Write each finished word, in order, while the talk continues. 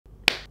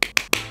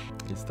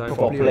It's time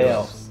For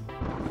playoffs.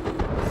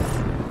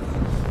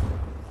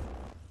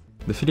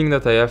 The feeling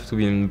that I have to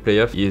be in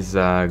playoff is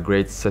a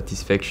great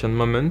satisfaction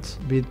moment.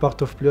 Being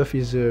part of playoff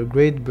is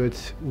great,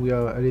 but we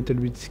are a little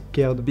bit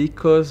scared.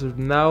 Because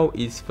now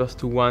it's first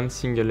to one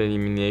single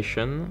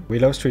elimination. We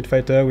love Street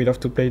Fighter, we love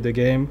to play the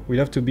game, we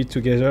love to be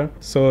together,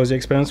 so the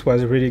experience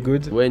was really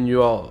good. When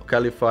you are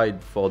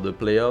qualified for the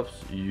playoffs,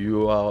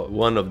 you are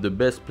one of the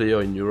best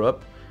players in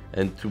Europe,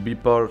 and to be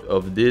part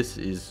of this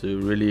is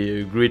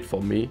really great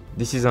for me.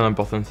 This is an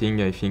important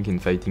thing, I think, in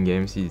fighting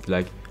games. It's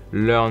like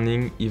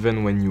learning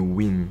even when you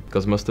win,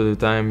 because most of the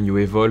time you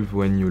evolve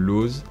when you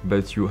lose,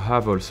 but you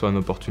have also an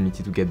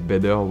opportunity to get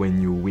better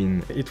when you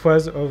win. It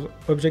was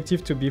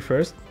objective to be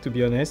first, to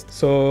be honest.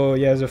 So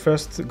yeah, the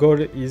first goal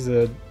is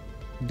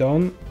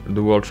done.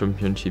 The World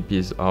Championship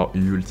is our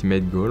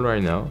ultimate goal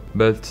right now,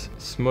 but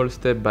small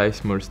step by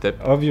small step.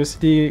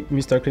 Obviously,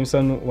 Mr.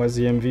 Crimson was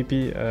the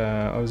MVP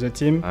of the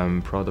team.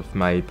 I'm proud of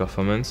my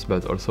performance,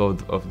 but also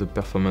of the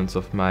performance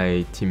of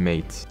my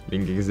teammates.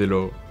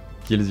 Linkexelo,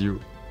 Kilzyou,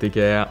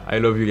 qu'elle, I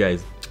love you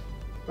guys.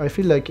 I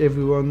feel like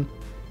everyone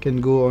can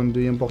go on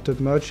the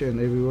important match and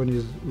everyone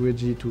is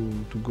ready to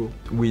go.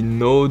 We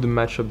know the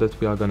matchup that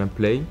we are gonna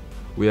play.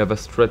 We have a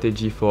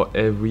strategy for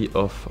every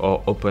of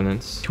our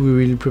opponents. We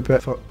will prepare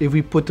for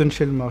every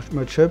potential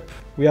matchup.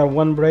 We are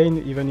one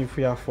brain, even if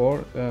we are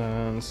four,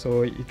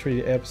 so it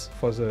really helps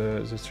for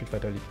the Street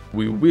Fighter League.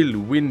 We will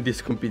win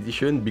this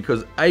competition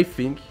because I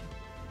think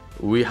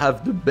we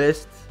have the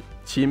best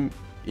team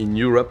in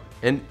Europe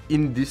and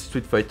in this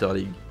Street Fighter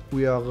League.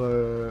 We are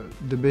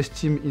the best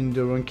team in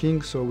the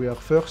ranking, so we are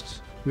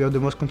first. We are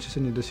the most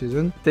consistent in the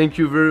season. Thank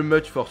you very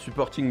much for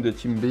supporting the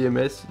team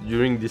BMS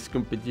during this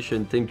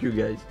competition. Thank you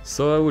guys.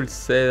 So I will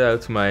say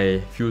that to my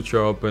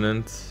future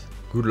opponents,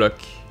 good luck.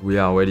 We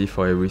are ready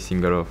for every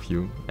single of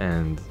you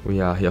and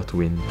we are here to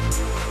win.